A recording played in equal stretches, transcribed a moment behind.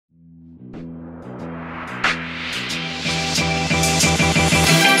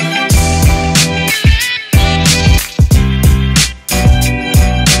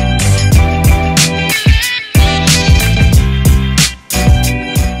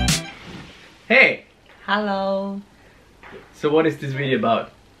Hey! Hello. So what is this video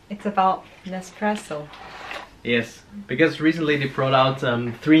about? It's about Nespresso. Yes, because recently they brought out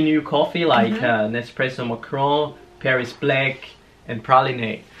 3 new coffee like Nespresso Macron, Paris Black and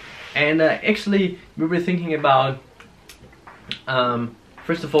Praline. And actually we were thinking about,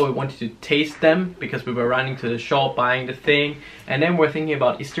 first of all we wanted to taste them because we were running to the shop buying the thing, and then we're thinking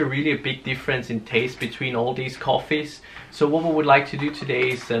about, is there really a big difference in taste between all these coffees? So what we would like to do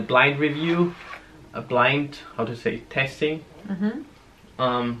today is a blind review, a blind, how to say, testing.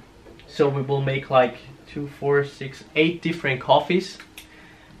 So we will make like 2, 4, 6, 8 different coffees,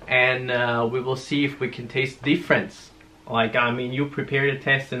 and we will see if we can taste difference. Like, I mean, you prepare the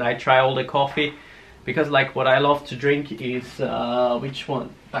test and I try all the coffee, because like what I love to drink is which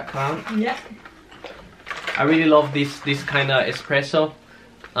one? Baccan? Yeah. I really love this kind of espresso.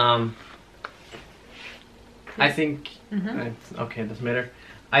 I think okay, doesn't matter.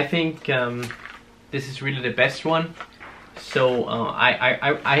 I think this is really the best one. So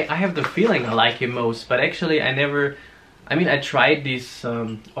I have the feeling I like it most, but actually I never. I mean, I tried this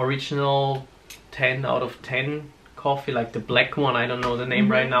original 10 out of 10 coffee, like the black one. I don't know the name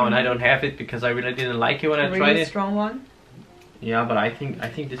right now, and I don't have it because I really didn't like it when I tried it. Strong one. Yeah, but I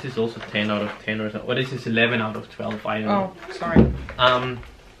think this is also 10 out of 10 or something. Or this is 11 out of 12. I don't know. Oh, sorry.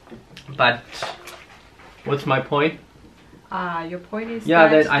 But what's my point? Your point is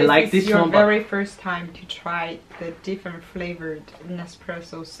that I like this your one. Very first time to try the different flavored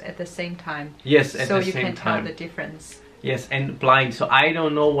Nespressos at the same time. Yes, at the same time. So you can tell the difference. Yes, and blind. So I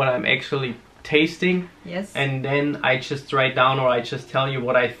don't know what I'm actually tasting. Yes. And then I just write down, or I just tell you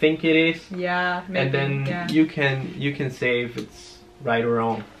what I think it is. Yeah, maybe. And then you can say if it's right or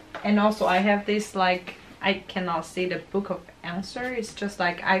wrong. And also I have this, like, I cannot see the book of answer. It's just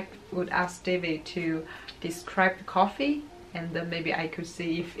like I would ask David to describe the coffee, and then maybe I could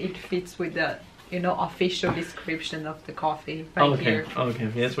see if it fits with the, you know, official description of the coffee right here. Okay.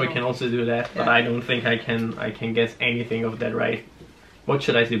 Yes, so we can also do that, but yeah. I don't think I can guess anything of that right. What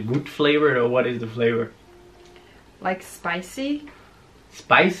should I say? Wood flavored, or what is the flavor? Like spicy.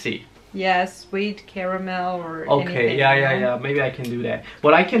 Spicy. Yeah, sweet caramel or okay. anything. Yeah. Maybe I can do that.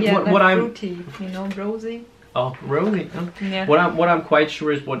 What I can, yeah, what I'm fruity, you know, rosy. Oh, rosy. Huh? Yeah. What I'm quite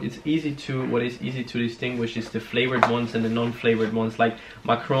sure is what is easy to distinguish is the flavored ones and the non-flavored ones. Like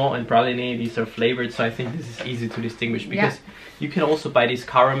Macron and Praline, these are flavored, so I think this is easy to distinguish, because you can also buy this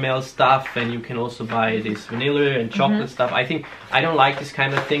caramel stuff, and you can also buy this vanilla and chocolate stuff. I think I don't like this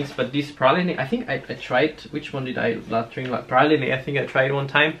kind of things, but this Praline, I think I tried. Which one did I last drink? Like Praline, I think I tried one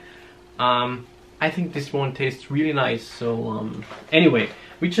time. I think this one tastes really nice. So anyway,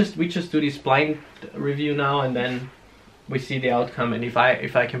 we just do this blind review now, and then we see the outcome, and if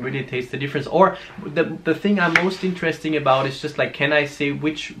I can really taste the difference. Or the thing I'm most interested about is just like, can I say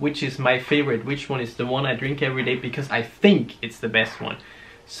which is my favorite, which one is the one I drink every day, because I think it's the best one.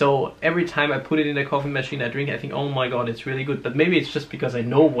 So every time I put it in the coffee machine I drink, I think, oh my god, it's really good. But maybe it's just because I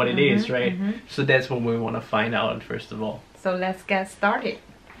know what it is, right? So that's what we want to find out first of all. So let's get started.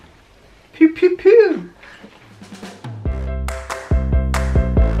 Pew pew pew.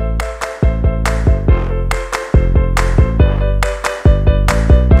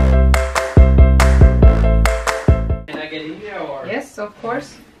 Yes, of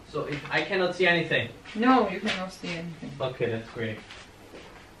course. So if I cannot see anything? No, you cannot see anything. Okay, that's great.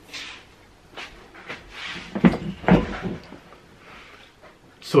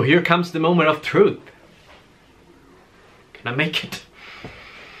 So here comes the moment of truth. Can I make it?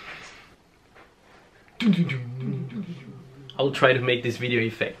 I'll try to make this video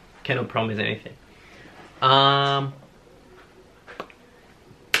effect. Cannot promise anything.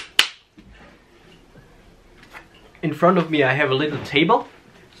 In front of me I have a little table,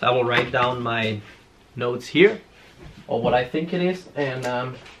 so I will write down my notes here, or what I think it is, and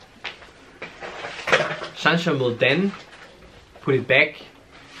Shanshan will then put it back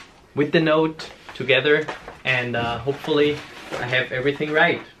with the note together, and hopefully I have everything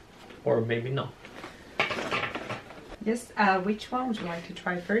right, or maybe not. Yes, which one would you like to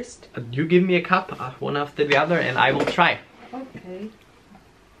try first? You give me a cup, one after the other, and I will try. Okay.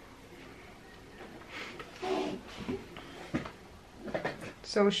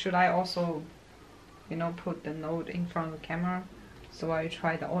 So should I also, you know, put the note in front of the camera, so I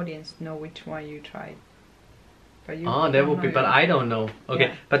try the audience know which one you tried? But you that would be, but I don't know. Okay,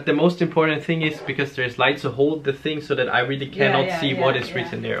 yeah. But the most important thing is, because there's light, so hold the thing so that I really cannot see what is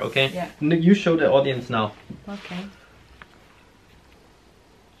written there, okay? Yeah. You show the audience now. Okay.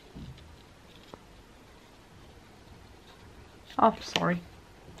 Oh, sorry.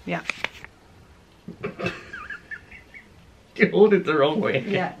 Yeah. You hold it the wrong way.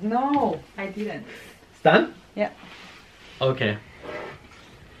 Yeah, no, I didn't. It's done? Yeah. Okay.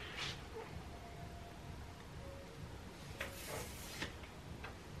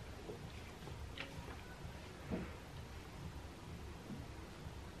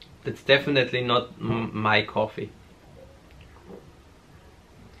 That's definitely not my coffee.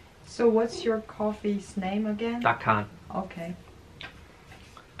 So what's your coffee's name again? Dakan. Okay.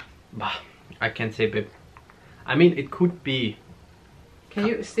 Bah, I can't say, babe. I mean, it could be. Can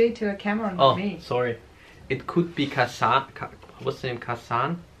you say to the camera, not Oh, me? sorry. It could be Kazan. What's the name?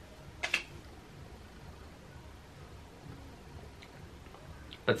 Kazan?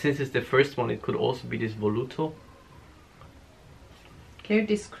 But since it's the first one, it could also be this Voluto Can you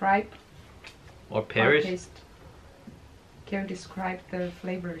describe or Paris. taste? Can you describe the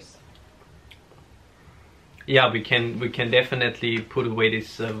flavors? Yeah, we can definitely put away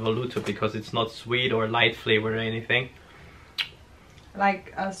this Voluto because it's not sweet or light flavor or anything.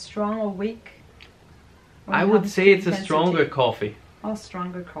 Like a strong or weak? When I it would comes say to it's a intensity? stronger coffee. Oh,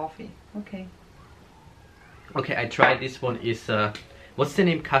 stronger coffee. Okay. Okay, I tried this one. Is what's the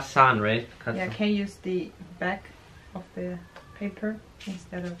name? Kazan, right? Kazan. Yeah, can you use the back of the paper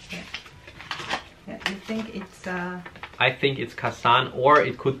instead of the... Yeah, you think it's I think it's Kazan, or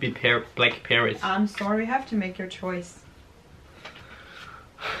it could be Black Paris. I'm sorry, you have to make your choice.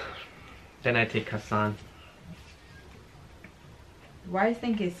 Then I take Kazan. Why do you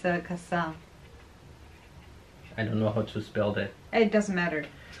think it's Kazan? I don't know how to spell that. It doesn't matter.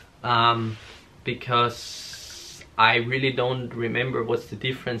 Because I really don't remember what's the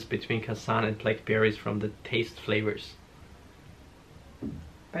difference between Kazan and Black Paris from the taste flavors.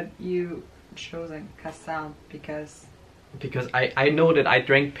 But you chosen Kazan because I know that I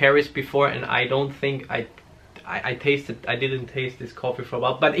drank Paris before, and I don't think I didn't taste this coffee for a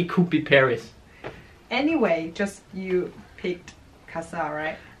while, but it could be Paris. anyway, just you picked Kazan,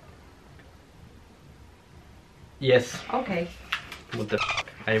 right? Yes. Okay. What the f?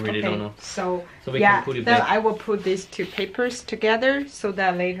 I really don't know. So we yeah, can put it then back. I will put these two papers together so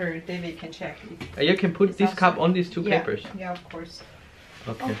that later David can check. If You can put it's this also- cup on these two yeah, papers. Yeah, of course.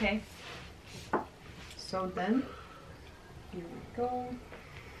 Okay. Okay. So then, here we go.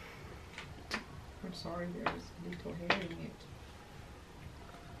 I'm sorry, there's little hair in it.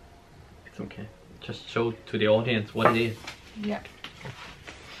 It's okay. Just show to the audience what it is. Yeah.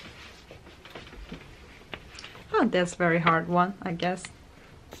 Oh, that's very hard one, I guess.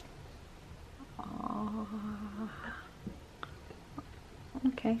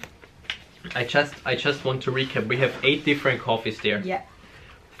 Okay. I just want to recap. We have 8 different coffees there. Yeah.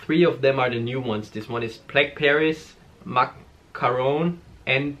 3 of them are the new ones. This one is Black Paris, Macaron,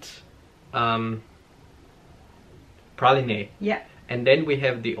 and Praline. Yeah. And then we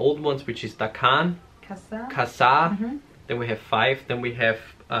have the old ones, which is Dakan, Kazan. Kasa. Mhm. Then we have 5. Then we have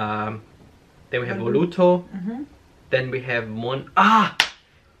Voluto. Voluto. Mhm. Then we have one. Ah,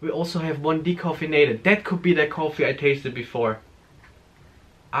 we also have one decaffeinated. That could be the coffee I tasted before.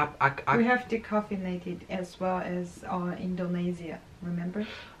 We have decaffeinated as well as Indonesia. Remember?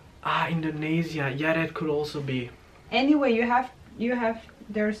 Indonesia. Yeah, that could also be. Anyway, you have.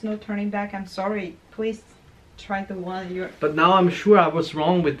 There's no turning back. I'm sorry. Please try the one you're. But now I'm sure I was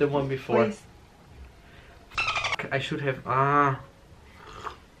wrong with the one before. Please I should have.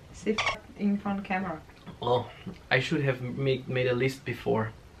 sit in front camera. Oh, I should have made a list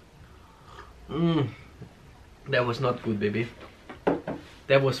before. That was not good, baby.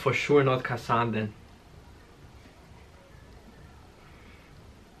 That was for sure not Kazan then.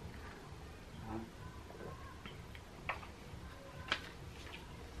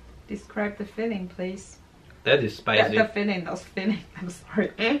 Describe the feeling, please. That is spicy. The feeling, not feeling. I'm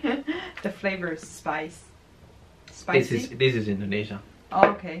sorry. The flavor, spice. Spicy. This is Indonesia. Oh,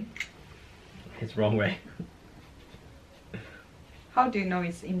 okay. It's wrong way. How do you know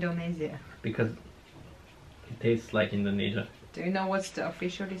it's Indonesia? Because it tastes like Indonesia. Do you know what's the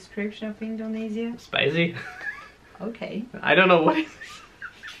official description of Indonesia? Spicy? Okay. I don't know what it is.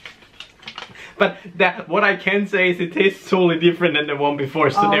 But what I can say is it tastes totally different than the one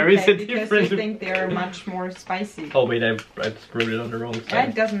before, so there is a because difference. you think they're much more spicy. Oh wait, I screwed it on the wrong Yeah, side.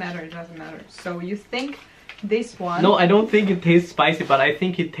 it doesn't matter, it doesn't matter. So you think this one... No, I don't think it tastes spicy, but I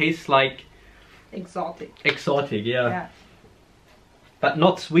think it tastes like... exotic. Exotic, yeah. Yeah. But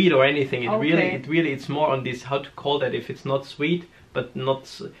not sweet or anything. It Okay. really, it's more on this, how to call that, if it's not sweet, but not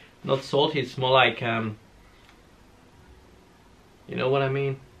salty, it's more like, you know what I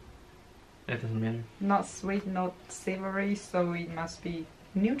mean? That doesn't matter. Not sweet, not savory, so it must be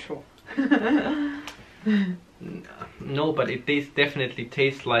neutral. No, but it definitely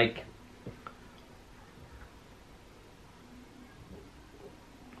tastes like...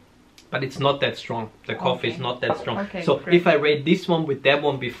 but it's not that strong. The coffee is Okay. not that strong. Okay, So great. if I rate this one with that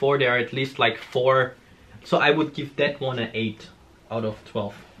one before, they are at least like 4. So I would give that one an 8 out of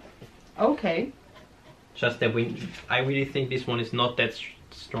 12. Okay. Just that I really think this one is not that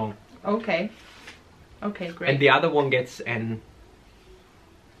strong. Okay. Okay, great. And the other one gets an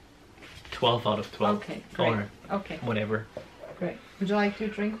 12 out of 12. Okay, great. Or Okay, whatever. great. Would you like to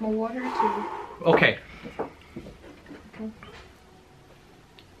drink more water too? Okay.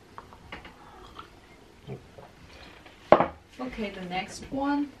 Okay, the next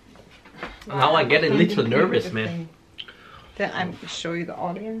one. Now I get a I'm little handing you nervous, the man. thing. Then I'm show you the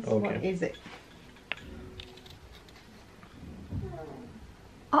audience. What Okay. is it?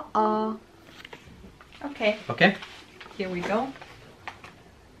 Uh-oh. Okay, Okay. here we go.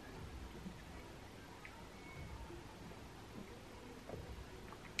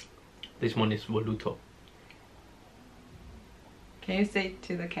 This one is Voluto. Can you say it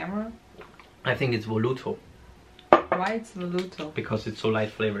to the camera? I think it's Voluto Why it's Voluto? because it's so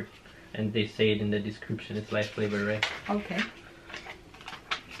light flavored. And they say it in the description, it's light flavored, right? Okay.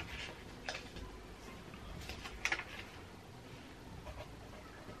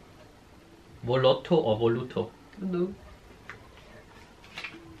 Volotto or Voluto? Lu.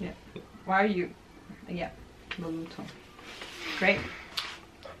 Yeah. Why are you? Yeah, Voluto. Great.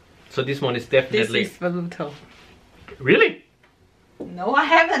 So this one is This definitely... is Voluto. Really? No, I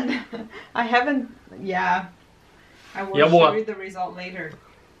haven't. I haven't. Yeah. I will Yeah, show what? you the result later.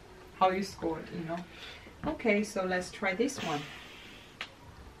 How you scored, you know. Okay, so let's try this one.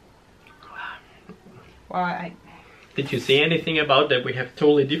 Well, Did you say anything about that? We have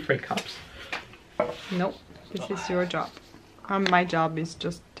totally different cups. nope. This is your job. My job is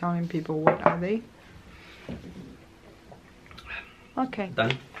just telling people what are they. Okay.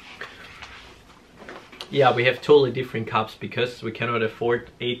 Done. Yeah, we have totally different cups because we cannot afford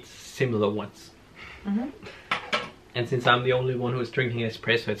 8 similar ones. Mhm. And since I'm the only one who's drinking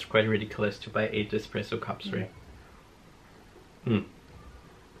espresso, it's quite ridiculous to buy 8 espresso cups, right?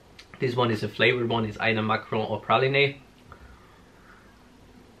 This one is a flavored one, it's either Macron or Praline.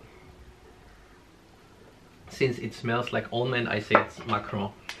 Since it smells like almond, I say it's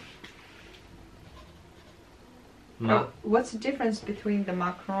Macron. Oh, what's the difference between the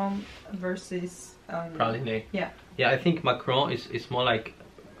Macron versus Praline. Yeah. Yeah, I think Macron is more like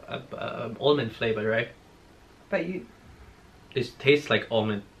almond flavored, right? But you. This tastes like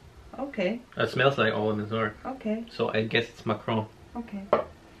almond. Okay. It smells like almond, sorry. Okay. So I guess it's Macron. Okay.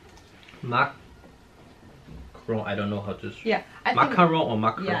 Macron, I don't know how to... Yeah. I think, Macaron or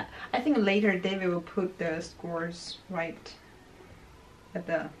Macron? yeah. I think later David will put the scores right at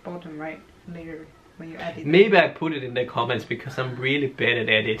the bottom, right? Later when you edit. Maybe I put it in the comments because I'm really bad at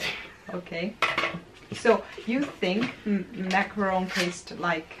editing. Okay. So you think macaron tastes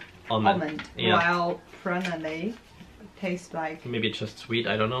like almond, Yeah. while praline tastes like... Maybe it's just sweet,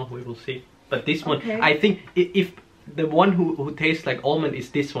 I don't know, we will see. But this one, Okay. I think if the one who tastes like almond is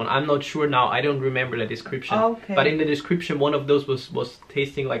this one. I'm not sure now, I don't remember the description. Okay. But in the description one of those was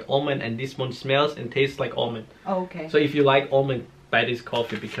tasting like almond and this one smells and tastes like almond. Okay. So if you like almond, buy this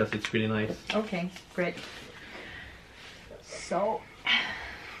coffee because it's really nice. Okay, great. So...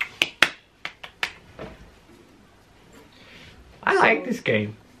 I like this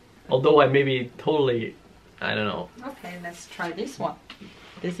game. Although I maybe totally, I don't know. Okay, let's try this one.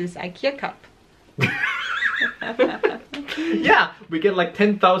 This is IKEA cup. Yeah, we get like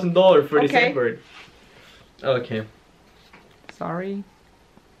 $10,000 for this Okay. advert. Okay. Sorry.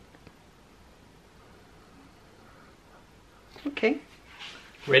 Okay,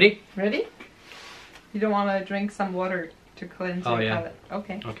 Ready? ready? You don't want to drink some water to cleanse Oh, your yeah. palate?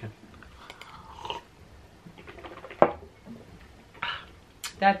 Okay. Okay.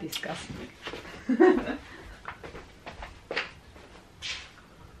 That's disgusting.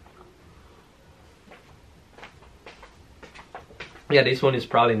 Yeah, this one is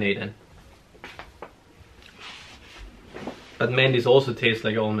probably Nathan. But man, this also tastes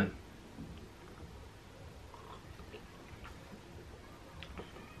like almond.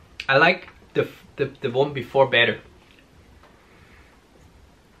 I like the one before better.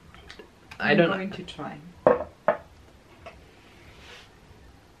 I I'm don't going to try.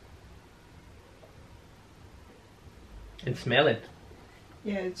 and smell it.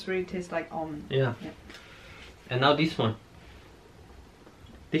 Yeah, it really tastes like almond. Yeah. Yeah. And now this one.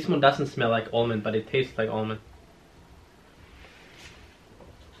 This one doesn't smell like almond, but it tastes like almond.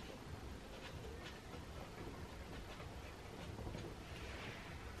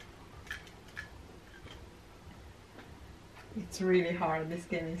 It's really hard. This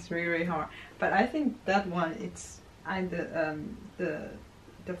game is really, really hard. But I think that one, it's either the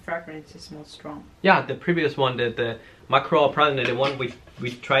the fragrance is more strong. Yeah, the previous one, the Macron praline, the one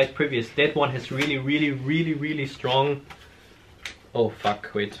we tried previous, that one has really strong. Oh fuck!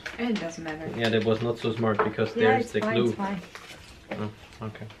 Wait. It doesn't matter. Yeah, that was not so smart because Yeah, there's it's the fine, glue. it's fine. Oh,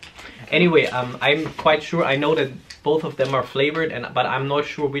 okay. Anyway, I'm quite sure. I know that both of them are flavored, but I'm not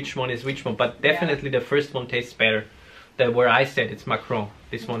sure which one is which one. But definitely the first one tastes better. The where I said it's Macron.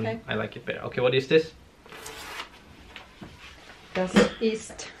 This one I like it better. Okay, what is this? Das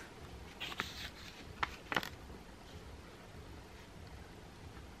ist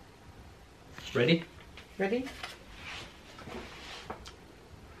Ready? ready.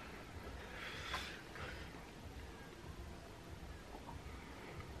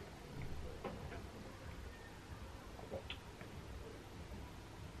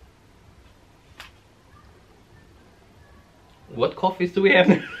 What coffees do we have?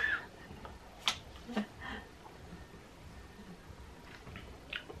 Is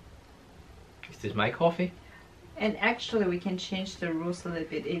this my coffee? And actually we can change the rules a little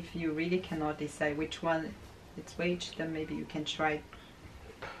bit. If you really cannot decide which one it's which, then maybe you can try,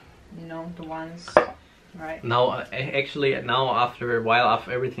 you know, the ones, right? Now, actually, now after a while,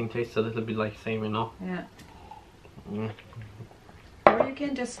 after everything tastes a little bit like same, you know? Yeah. Mm. Or you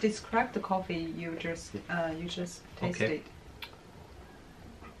can just describe the coffee you just tasted. Okay.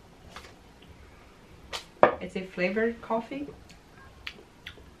 Is it flavored coffee?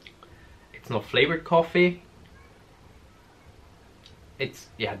 It's not flavored coffee. It's,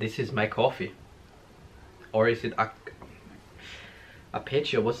 yeah, this is my coffee. Or is it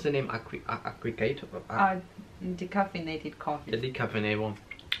Aperture? What's the name? Aggregator? Decaffeinated coffee. The decaffeinated one.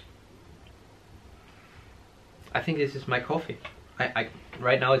 I think this is my coffee. I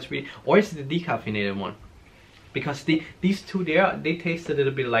right now it's really, or is it the decaffeinated one? Because these two there, they taste a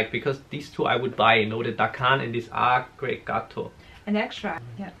little bit like, because these two I would buy, you know, the Dakan and this Aggregato. And extra,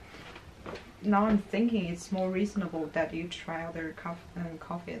 yeah. Now I'm thinking it's more reasonable that you try other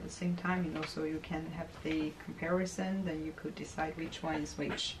coffee at the same time, you know, so you can have the comparison, then you could decide which one is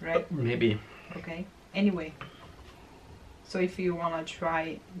which, right? Maybe. Okay. Anyway, so if you want to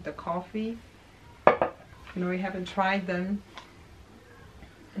try the coffee, you know, we haven't tried them,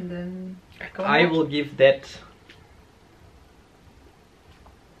 and then go I ahead. will give that,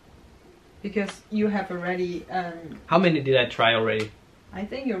 because you have already how many did I try already? I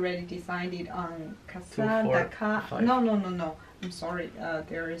think you already decided on 2, Cassan, 4, Dakar. 5. No. I'm sorry.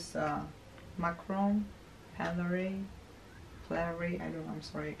 There is Macron, Paleri, Flary. I don't know. I'm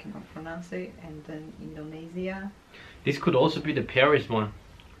sorry. I cannot pronounce it. And then Indonesia. This could also be the Paris one.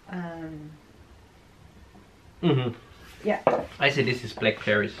 Yeah. I say this is Black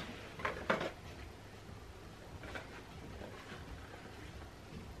Paris.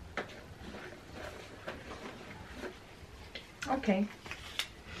 Okay.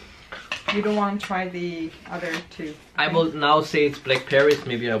 You don't want to try the other two? Okay? I will now say it's Black Paris.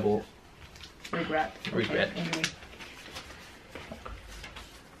 Maybe I will regret. regret. Okay, anyway.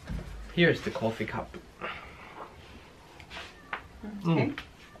 Here's the coffee cup. Okay.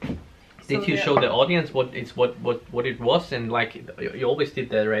 Did you show the audience what it was, and like you always did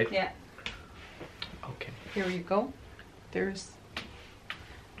that, right? Yeah. Okay. Here you go. There's.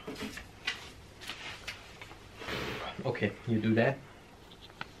 Okay, you do that.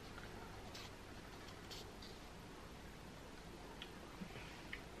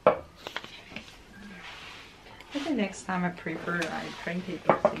 I think next time I prefer I print it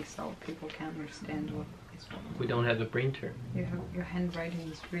or things so people can understand what is what. We don't have a printer. Your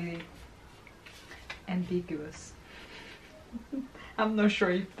handwriting is really ambiguous. I'm not sure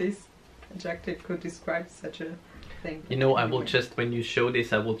if this adjective could describe such a thing. You know, I will just, when you show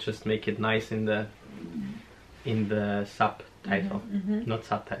this, I will just make it nice in the subtitle. Not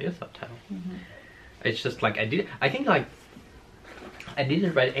subtitle, yeah, subtitle. It's just like I think like I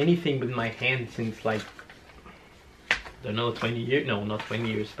didn't write anything with my hand since like, I don't know, 20 years, no, not 20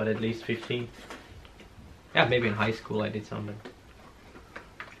 years, but at least 15. Yeah, maybe in high school I did something.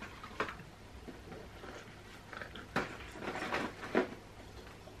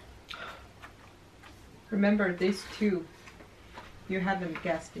 Remember these two, you haven't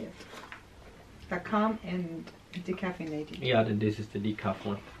guessed yet. The calm and decaffeinated. Yeah, then this is the decaf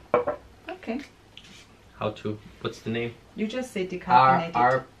one. Okay. How to, what's the name? You just say decaffeinated.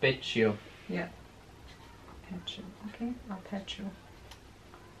 Arpeggio. Yeah. Arpeggio. Okay, arpeggio.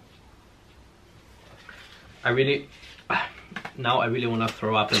 I really, now I really want to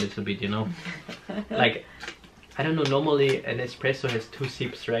throw up a little bit, you know? Like, I don't know, normally an espresso has 2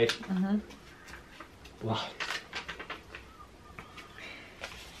 sips, right? Wow.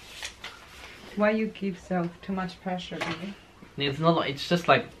 Why you give yourself too much pressure, baby? It's not like, it's just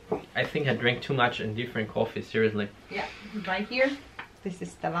like, I think I drank too much in different coffees, seriously. Yeah, right here. This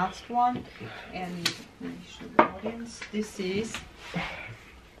is the last one. And let me show the audience. This is,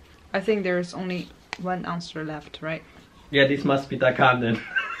 I think there's only one answer left, right? Yeah, this must be Dakan then.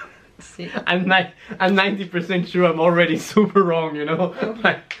 See. I'm 90% sure I'm already super wrong, you know?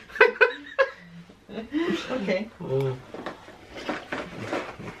 Okay. Oh.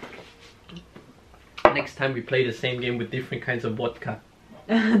 Next time we play the same game with different kinds of vodka.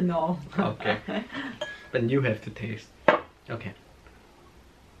 No. Okay. Then you have to taste. Okay.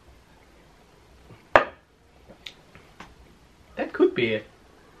 That could be it.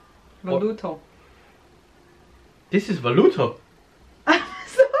 Voluto. This is Voluto.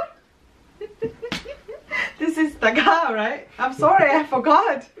 This is Dakan, right? I'm sorry, I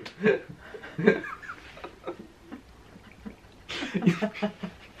forgot.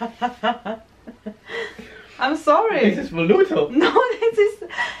 I'm sorry. This is Voluto. No, this is.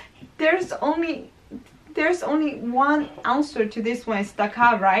 There's only one answer to this one. It's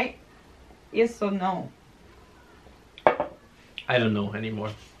Dakan, right? Yes or no? I don't know anymore.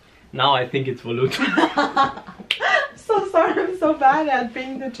 Now I think it's Voluto. So sorry, I'm so bad at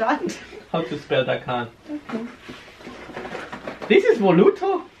being the judge. How to spell Dakan? Okay. This is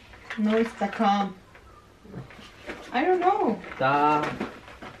Voluto? No, it's Dakan. I don't know. Da.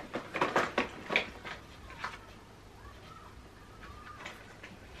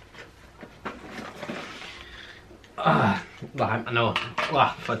 No.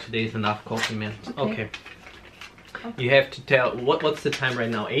 For today is enough coffee, man. Okay. You have to tell what's the time right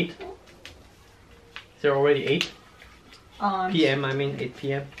now? 8? Is there already 8 p.m. I mean 8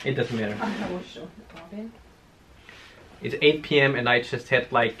 p.m. It doesn't matter. I will show the It's 8 p.m. and I just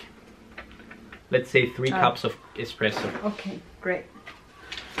had like, let's say 3 cups of espresso. Okay, great.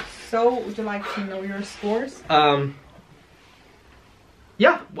 So, would you like to know your scores?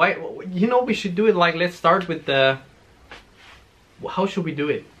 Yeah. Why? You know, we should do it like, let's start with the. How should we do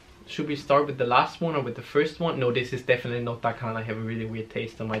it? Should we start with the last one or with the first one? No, this is definitely not Dakan. I have a really weird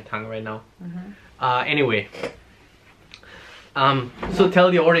taste on my tongue right now. Anyway. So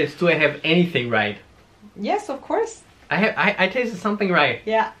tell the audience, do I have anything right? Yes, of course. I tasted something right.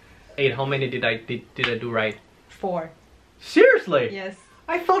 Yeah. 8. How many did I do right? 4. Seriously? Yes.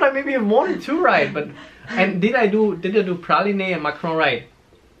 I thought I maybe have 1 or 2 right, but and did I do praline and macaron right?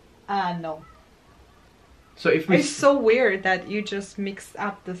 No. So if we it's so weird that you just mix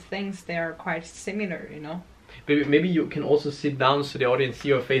up the things. They are quite similar, you know. Maybe you can also sit down so the audience see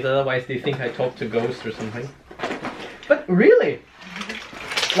your face. Otherwise, they think I talk to ghosts or something. But really,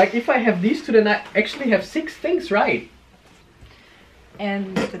 like if I have these two, then I actually have 6 things right.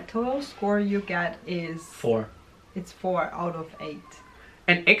 And the total score you get is 4. It's 4 out of 8.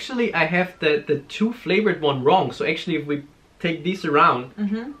 And actually, I have the 2 flavored one wrong. So actually, if we take these around,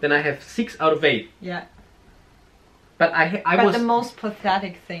 then I have 6 out of 8. Yeah. But I but was the most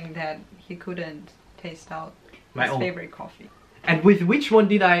pathetic thing that he couldn't taste out his favorite coffee. And with which one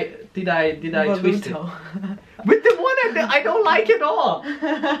did I twist it? With the one I don't like at all.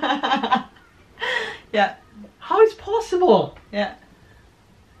 Yeah. How is possible? Yeah.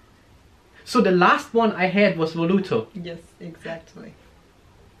 So the last one I had was Voluto. Yes, exactly.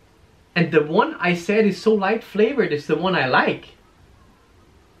 And the one I said is so light flavored is the one I like.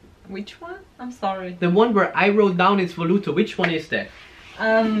 Which one? I'm sorry. The one where I wrote down it's Voluto. Which one is that?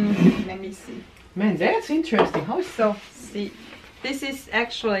 Let me see. Man, that's interesting. How is so? See, this is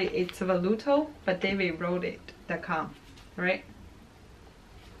actually it's Voluto, but David wrote it Dakan, right?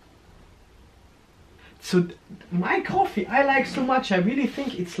 So my coffee I like so much. I really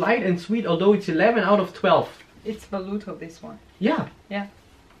think it's light and sweet, although it's 11 out of 12. It's Voluto, this one. Yeah. Yeah.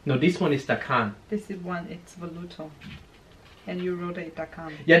 No, this one is Dakan. This is one. It's Voluto. And you wrote it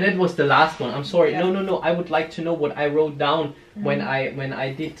Dakan. Yeah, that was the last one. I'm sorry. Yeah. No. I would like to know what I wrote down when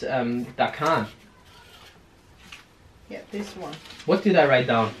I did Dakan. Yeah, this one. What did I write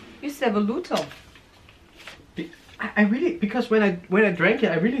down? You said Voluto. I really, because when I drank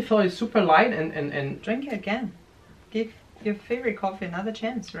it, I really thought it's super light and drink it again. Give your favorite coffee another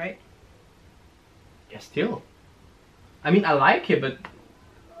chance, right? Yeah, still. I mean, I like it, but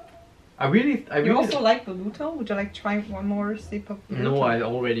I really. You also like Voluto? Would you like to try one more sip of Voluto? No, I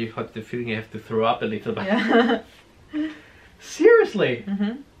already had the feeling I have to throw up a little bit. Yeah. Seriously?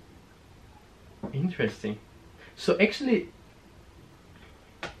 Interesting. So actually,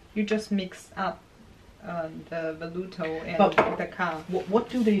 you just mix up the Voluto and the Dakan. What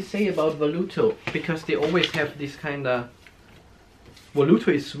do they say about Voluto? Because they always have this kind of... Voluto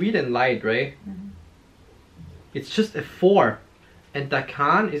is sweet and light, right? It's just a 4. And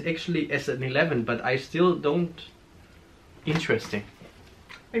Dakan is actually as an 11, but I still don't... Interesting.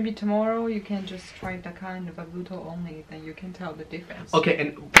 Maybe tomorrow you can just try the kind of Babuto only, then you can tell the difference. Okay,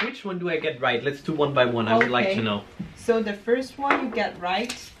 and which one do I get right? Let's do one by one. I would like to know. So the first one you get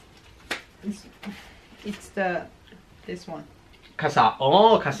right, it's this one. Kasa.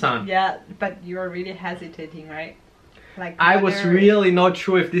 Oh, Kasan. Yeah, but you're really hesitating, right? Like I was really not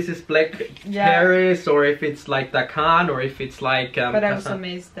sure if this is Black Paris or if it's like Dakan or if it's like. But I was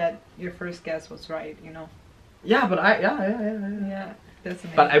amazed that your first guess was right. You know. Yeah, but Yeah, that's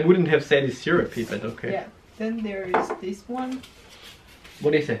amazing. But I wouldn't have said it's syrupy, but okay. Yeah. Then there is this one.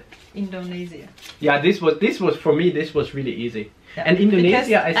 What is it? Indonesia. Yeah, this was for me. This was really easy. Yeah. And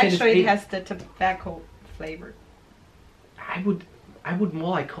Indonesia, because I said actually it has the tobacco flavor. I would more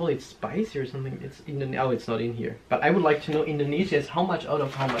like call it spicy or something. It's oh, it's not in here. But I would like to know Indonesia is how much out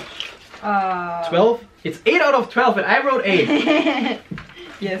of how much? 12. It's 8 out of 12, and I wrote 8.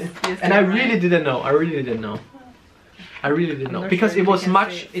 yes. And I really didn't know. I really didn't know. Because it was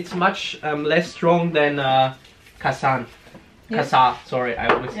much. It's much less strong than Kasan. Yeah. Kasa. Sorry, I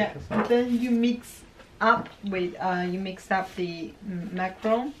always say Kasa. And then you mix up with the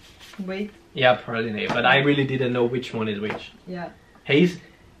macaron with. Yeah, praline. But I really didn't know which one is which. Yeah.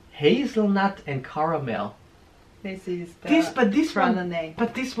 Hazelnut and caramel. This is the praline.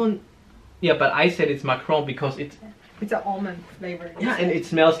 But this one. Yeah, but I said it's macaron because it's an almond flavor. Yeah, and it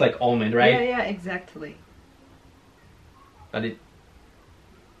smells like almond, right? Yeah, exactly. But it.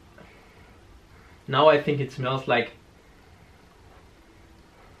 Now I think it smells like.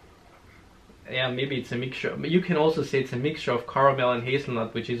 Yeah, maybe it's a mixture. But you can also say it's a mixture of caramel and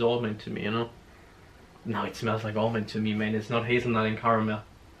hazelnut, which is almond to me, you know? Now it smells like almond to me, man. It's not hazelnut and caramel.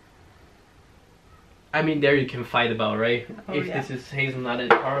 I mean, there you can fight about, right? If this is hazelnut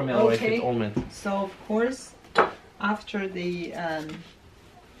and caramel or if it's almond. So, of course, after the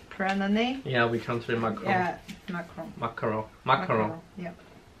praline... Yeah, we come to the macaron. Yeah, macaron. Macaron. Yeah.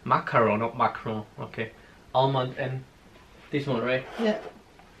 Macaron, not macaron. Okay. Almond and this one, right? Yeah.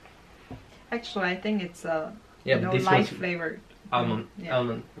 Actually, I think it's this light flavored. Almond. Yeah.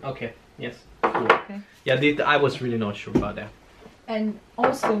 Almond. Okay. Yes. Cool. Okay. Yeah, I was really not sure about that. And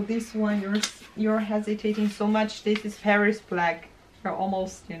also this one, you're hesitating so much. This is Paris Black. You're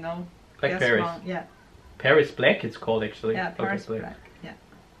almost, Black Paris. Wrong. Yeah. Paris Black, it's called actually. Yeah, Paris Black. Yeah.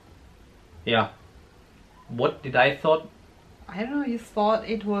 Yeah. What did I thought? I don't know. You thought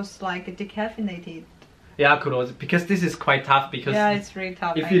it was like a decaffeinated. Yeah, could also, because this is quite tough because it's really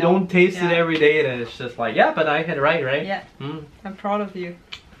tough. If you don't taste it every day, then it's just like but I had right? Yeah. I'm proud of you.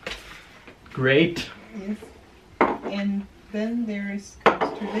 Great. Yes. And then comes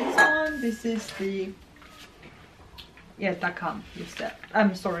to this one. This is the Dakan. You said.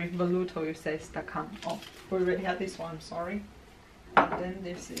 I'm sorry, Voluto. You said Dakan. Oh, we already had this one. I'm sorry. And then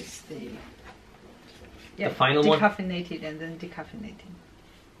this is the final one. Decaffeinated and then decaffeinated.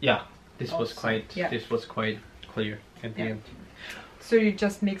 Yeah. This was quite clear at the end. So you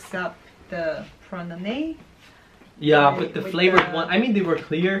just mix up the praline. Yeah, but the flavored one. I mean, they were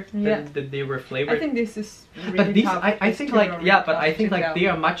clear that they were flavored. I think this is really but these, tough. I think like but I think like they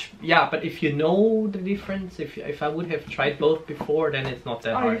are much. Yeah, but if you know the difference, if I would have tried both before, then it's not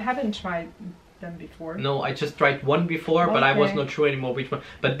that hard. Oh, you haven't tried them before? No, I just tried one before, but I was not sure anymore which one.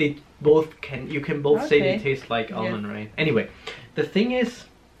 But they both can. You can both say they taste like almond, right? Anyway, the thing is.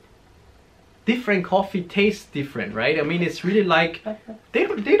 Different coffee tastes different, right? I mean, it's really like they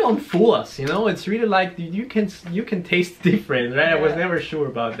don't fool us, It's really like you can taste different, right? I was never sure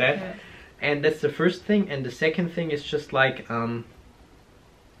about that, and that's the first thing. And the second thing is just like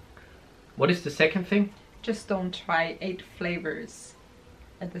what is the second thing? Just don't try 8 flavors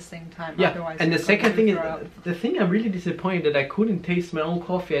at the same time. Yeah, otherwise and the second thing is the thing I'm really disappointed that I couldn't taste my own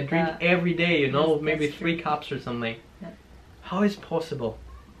coffee. I drink every day, maybe 3 cups or something. Yeah. How is possible?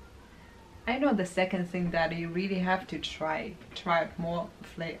 I know the second thing that you really have to try more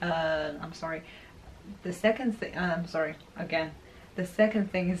I'm sorry. The second thing, I'm sorry, again. The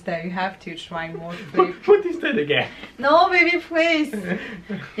second thing is that you have to try more flavor. What is that again? No, baby, please.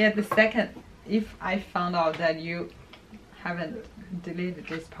 Yeah, the second, if I found out that you haven't deleted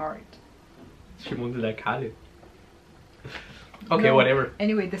this part. Okay, no, whatever.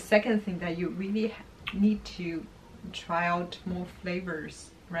 Anyway, the second thing that you really need to try out more flavors,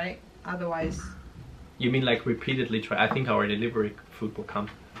 right? Otherwise... You mean like repeatedly try? I think our delivery food will come.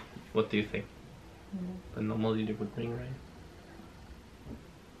 What do you think? But normally they would bring, right?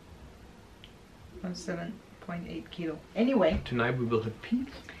 7.8 kilo. Anyway. Tonight we will have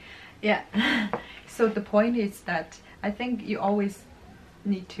pizza. Yeah. So the point is that I think you always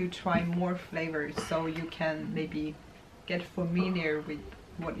need to try more flavors so you can maybe get familiar with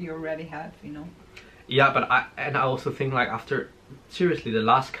what you already have, Yeah, but I also think like after seriously the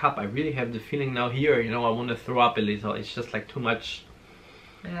last cup, I really have the feeling now here, you know, I want to throw up a little. It's just like too much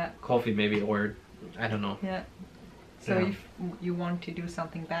coffee maybe, or I don't know. Yeah. So if you want to do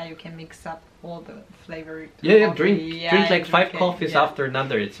something bad, you can mix up all the flavored yeah, coffee. drink like 5 coffees after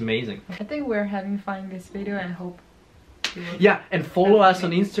another. It's amazing. I think we're having fun in this video and hope and follow us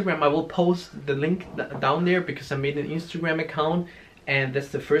on Instagram. I will post the link down there because I made an Instagram account, and that's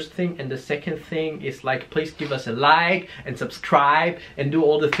the first thing. And the second thing is like, please give us a like and subscribe and do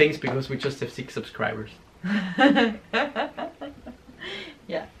all the things because we just have 6 subscribers.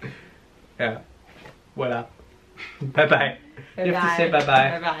 Yeah. Yeah. Voila. Bye bye. You have to say bye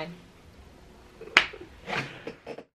bye bye. bye.